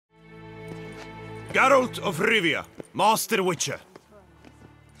Geralt of Rivia, Master Witcher.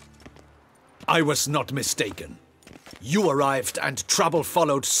 I was not mistaken. You arrived and trouble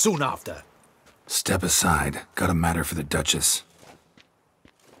followed soon after. Step aside. Got a matter for the Duchess.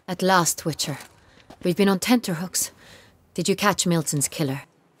 At last, Witcher. We've been on tenterhooks. Did you catch Milton's killer?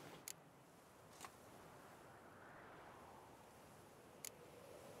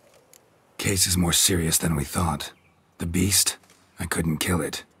 Case is more serious than we thought. The beast? I couldn't kill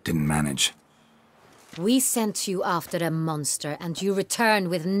it. Didn't manage. We sent you after a monster and you return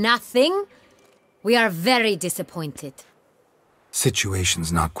with nothing? We are very disappointed.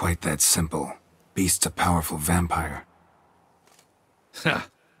 Situation's not quite that simple. Beast's a powerful vampire. Ha!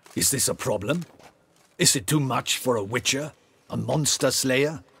 Is this a problem? Is it too much for a Witcher? A monster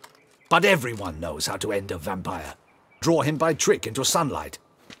slayer? But everyone knows how to end a vampire. Draw him by trick into sunlight.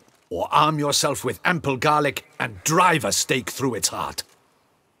 Or arm yourself with ample garlic and drive a stake through its heart.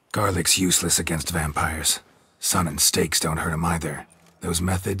 Garlic's useless against vampires. Sun and stakes don't hurt him either. Those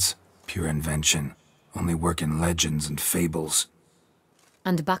methods, pure invention. Only work in legends and fables.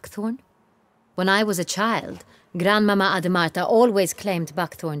 And buckthorn? When I was a child, Grandmama Ademarta always claimed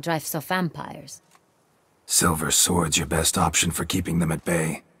buckthorn drives off vampires. Silver sword's your best option for keeping them at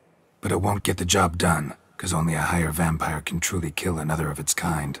bay. But it won't get the job done, because only a higher vampire can truly kill another of its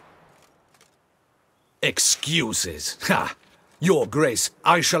kind. Excuses! Ha! Your Grace,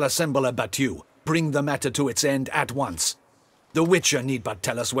 I shall assemble a battue. Bring the matter to its end at once. The Witcher need but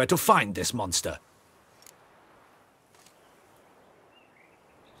tell us where to find this monster.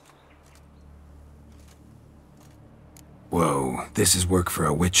 Whoa, this is work for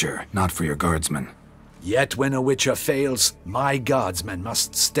a Witcher, not for your guardsmen. Yet when a Witcher fails, my guardsmen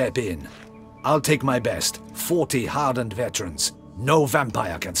must step in. I'll take my best, 40 hardened veterans. No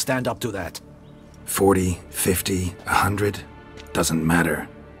vampire can stand up to that. 40, 50, 100? Doesn't matter.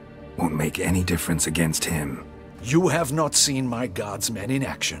 Won't make any difference against him. You have not seen my guardsmen in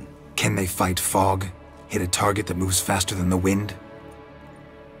action. Can they fight fog? Hit a target that moves faster than the wind?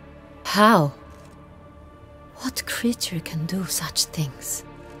 How? What creature can do such things?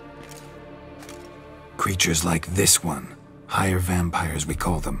 Creatures like this one. Higher vampires, we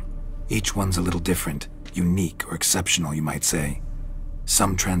call them. Each one's a little different. Unique or exceptional, you might say.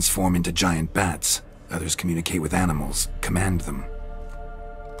 Some transform into giant bats. Others communicate with animals, command them.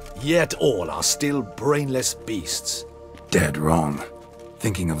 Yet all are still brainless beasts. Dead wrong.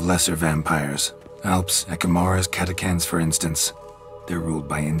 Thinking of lesser vampires. Alps, Ekamaras, Catacans, for instance. They're ruled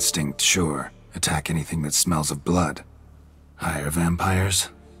by instinct, sure. Attack anything that smells of blood. Higher vampires?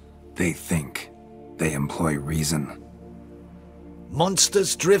 They think. They employ reason.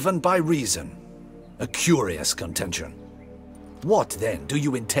 Monsters driven by reason. A curious contention. What, then, do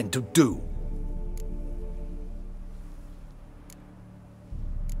you intend to do?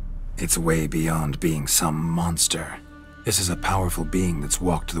 It's way beyond being some monster. This is a powerful being that's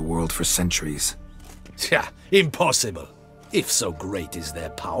walked the world for centuries. Yeah, impossible. If so great is their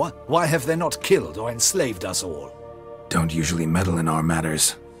power, why have they not killed or enslaved us all? Don't usually meddle in our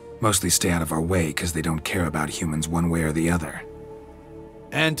matters. Mostly stay out of our way because they don't care about humans one way or the other.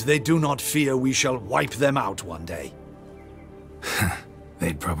 And they do not fear we shall wipe them out one day.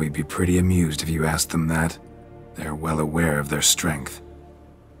 They'd probably be pretty amused if you asked them that. They're well aware of their strength.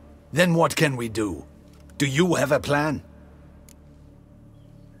 Then what can we do? Do you have a plan?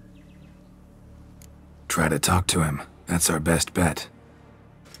 Try to talk to him. That's our best bet.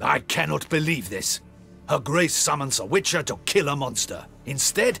 I cannot believe this. Her Grace summons a Witcher to kill a monster.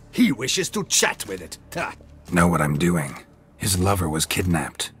 Instead, he wishes to chat with it. Ha. Know what I'm doing. His lover was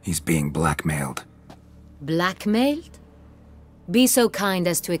kidnapped. He's being blackmailed. Blackmailed? Be so kind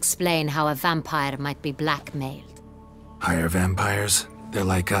as to explain how a vampire might be blackmailed. Higher vampires? They're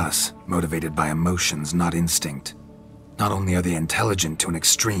like us, motivated by emotions, not instinct. Not only are they intelligent to an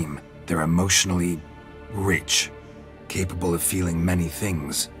extreme, they're emotionally rich, capable of feeling many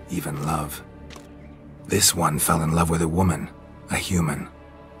things, even love. This one fell in love with a woman, a human,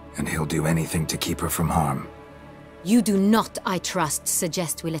 and he'll do anything to keep her from harm. You do not, I trust,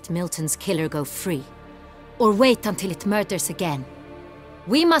 suggest we let Milton's killer go free, or wait until it murders again.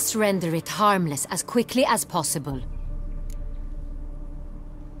 We must render it harmless as quickly as possible.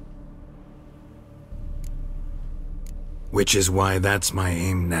 Which is why that's my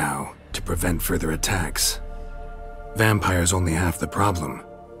aim now, to prevent further attacks. Vampires only half the problem.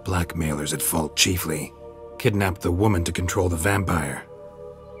 Blackmailers at fault chiefly. Kidnapped the woman to control the vampire.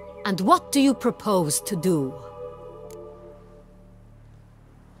 And what do you propose to do?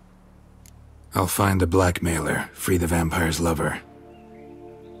 I'll find the blackmailer, free the vampire's lover.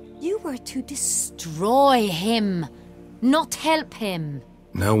 You were to destroy him, not help him.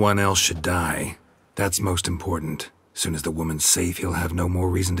 No one else should die. That's most important. Soon as the woman's safe, he'll have no more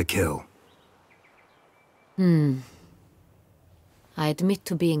reason to kill. I admit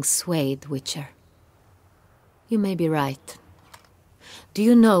to being swayed, Witcher. You may be right. Do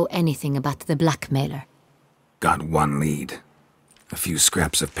you know anything about the blackmailer? Got one lead. A few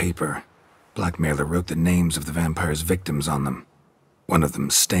scraps of paper. Blackmailer wrote the names of the vampire's victims on them. One of them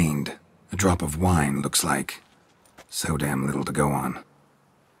stained. A drop of wine, looks like. So damn little to go on.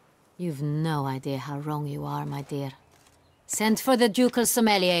 You've no idea how wrong you are, my dear. Send for the ducal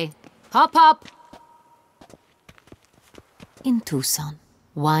sommelier. Hop, hop! In Tucson,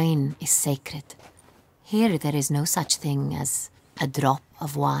 wine is sacred. Here there is no such thing as a drop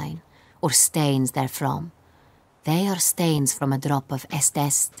of wine, or stains therefrom. They are stains from a drop of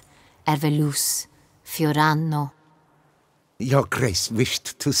Est, Ervelus, Fiorano. Your Grace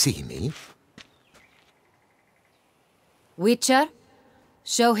wished to see me? Witcher,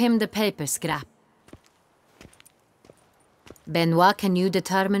 show him the paper scrap. Benoit, can you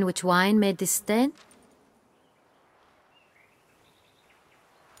determine which wine made this stain?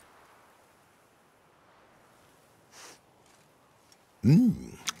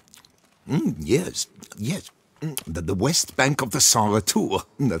 Yes, yes. The west bank of the Sangreal.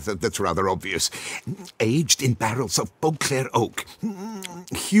 That's rather obvious. Aged in barrels of Beauclair oak.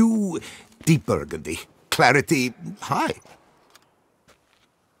 Hue, deep burgundy. Clarity, high.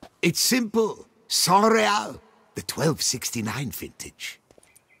 It's simple. Sangreal, the 1269 vintage.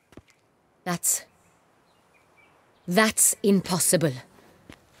 That's impossible.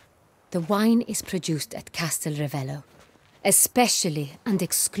 The wine is produced at Castel Ravello, especially and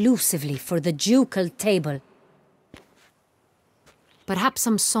exclusively for the ducal table. Perhaps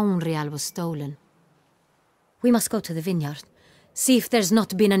some Sangreal was stolen. We must go to the vineyard, see if there's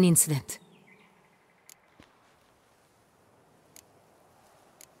not been an incident.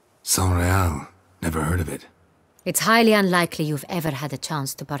 Sangreal. Never heard of it. It's highly unlikely you've ever had a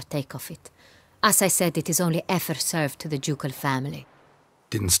chance to partake of it. As I said, it is only ever served to the ducal family.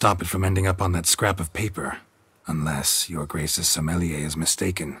 Didn't stop it from ending up on that scrap of paper. Unless your Grace's sommelier is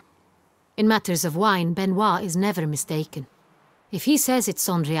mistaken. In matters of wine, Benoit is never mistaken. If he says it's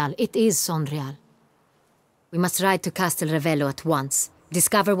Sangreal, it is Sangreal. We must ride to Castel Ravello at once.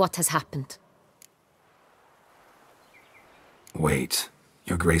 Discover what has happened. Wait.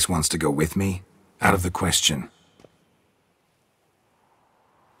 Your Grace wants to go with me? Out of the question.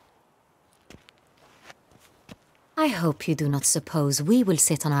 I hope you do not suppose we will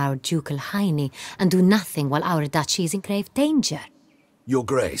sit on our ducal hiney and do nothing while our duchy is in grave danger. Your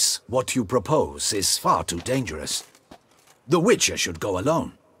Grace, what you propose is far too dangerous. The Witcher should go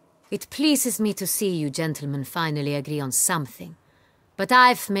alone. It pleases me to see you gentlemen finally agree on something. But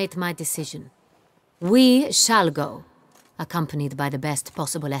I've made my decision. We shall go, accompanied by the best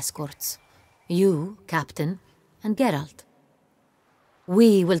possible escorts. You, Captain, and Geralt.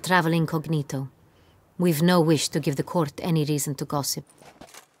 We will travel incognito. We've no wish to give the court any reason to gossip.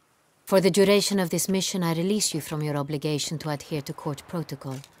 For the duration of this mission, I release you from your obligation to adhere to court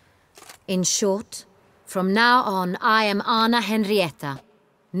protocol. In short, from now on, I am Anna Henrietta,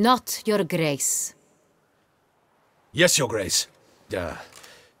 not your Grace. Yes, Your Grace.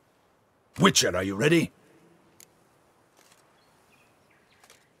 Witcher, are you ready?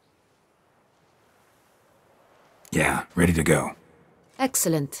 Yeah, ready to go.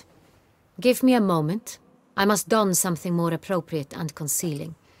 Excellent. Give me a moment. I must don something more appropriate and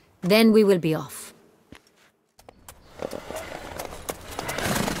concealing. Then we will be off.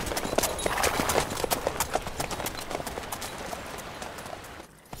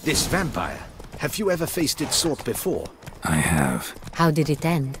 This vampire, have you ever faced its sort before? I have. How did it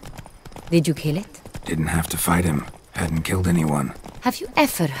end? Did you kill it? Didn't have to fight him. Hadn't killed anyone. Have you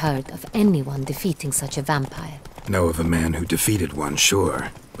ever heard of anyone defeating such a vampire? Know of a man who defeated one, sure,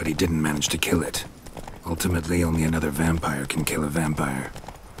 but he didn't manage to kill it. Ultimately, only another vampire can kill a vampire.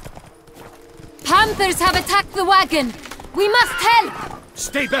 Panthers have attacked the wagon! We must help!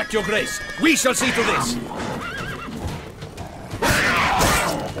 Stay back, Your Grace. We shall see to this.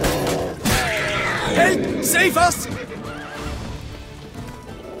 Help! Save us!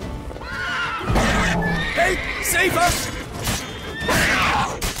 Help! Save us!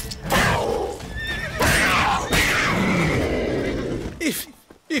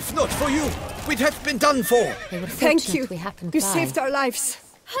 If not for you, we'd have been done for. They were Thank fortunate you. we happened You by. saved our lives.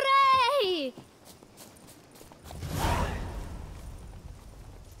 Hooray!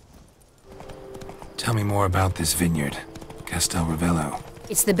 Tell me more about this vineyard. Castel Ravello.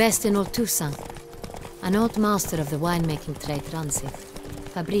 It's the best in all Tucson. An old master of the winemaking trade runs it.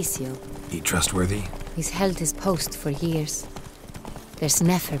 Fabrizio. He trustworthy? He's held his post for years. There's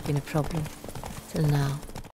never been a problem. Till now.